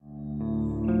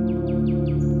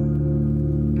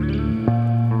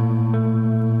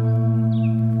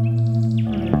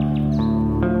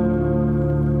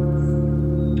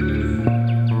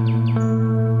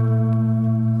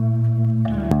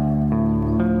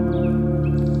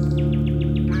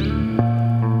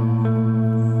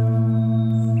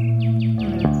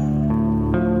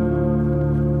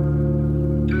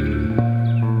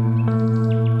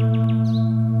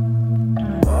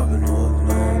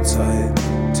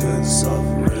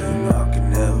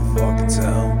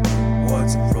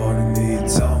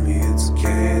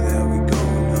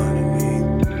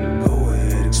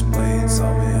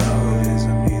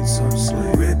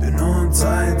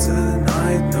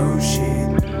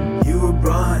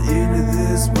Run into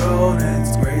this world and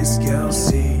its grayscale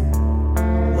scene.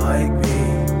 Like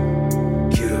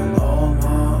me, kill all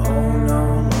my own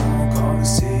alone. Call me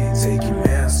Seath, take your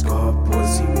mask off,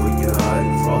 pussy. What you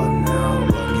hiding from now?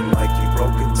 Looking like you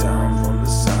broken down from the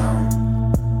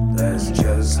sound. That's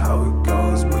just how it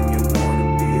goes when you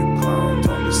wanna be a clown.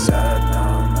 Don't be sad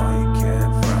now, no you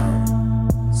can't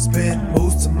frown. Spent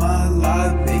most of my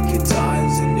life making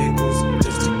dimes and nickels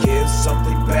just to give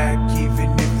something back, even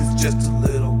if it's just a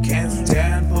little. Can't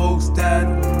stand folks that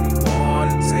only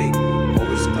wanna take.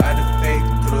 Always glad to fake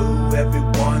through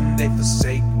everyone they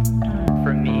forsake.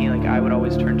 For me, like, I would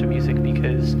always turn to music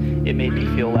because it made me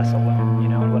feel less alone, you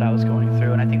know, in what I was going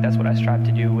through. And I think that's what I strive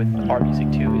to do with our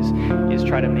music too, is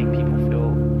try to make people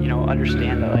feel, you know,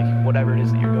 understand that, like, whatever it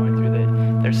is that you're going through,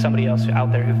 that there's somebody else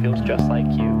out there who feels just like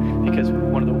you. Because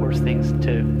one of the worst things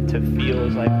to feel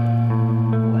is like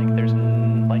there's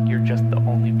like you're just the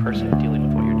only person dealing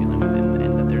with what you're dealing with,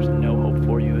 and that there's no hope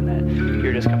for you, and that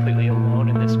you're just completely alone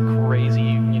in this crazy,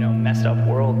 you know, messed up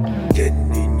world.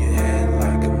 Getting in your head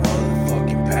like a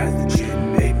motherfucking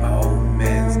pathogen. Made my own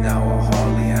amends, now I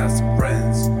hardly have some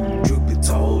friends. Truth be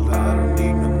told, I don't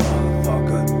need no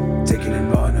motherfucker taking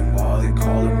and running while they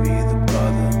calling me the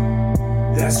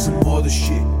brother. That's some other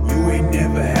shit. You ain't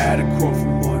never had a quote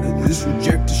from one of this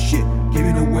rejected shit.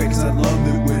 Giving away cause I love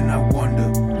it when I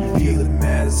wonder. You feeling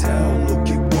mad as hell, look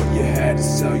at what you had to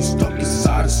sell. You stuck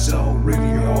inside a cell,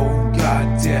 ringing your own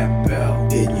goddamn bell.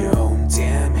 In your own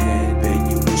damn head,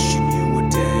 bet you wishing you were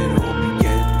dead. Hope you're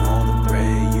getting all the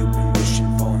bread you've been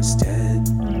wishing for instead.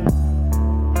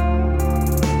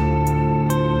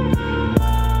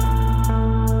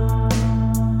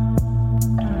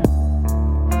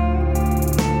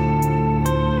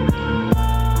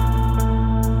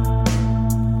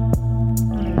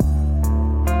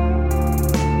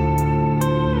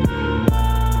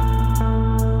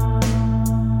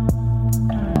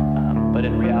 But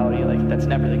in reality, like, that's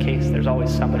never the case. There's always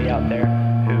somebody out there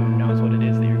who knows what it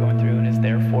is that you're going through and is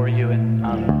there for you. And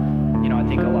you know, I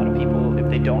think a lot of people, if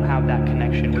they don't have that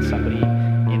connection with somebody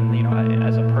in, you know,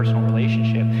 as a personal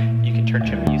relationship, you can turn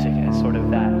to music as sort of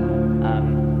that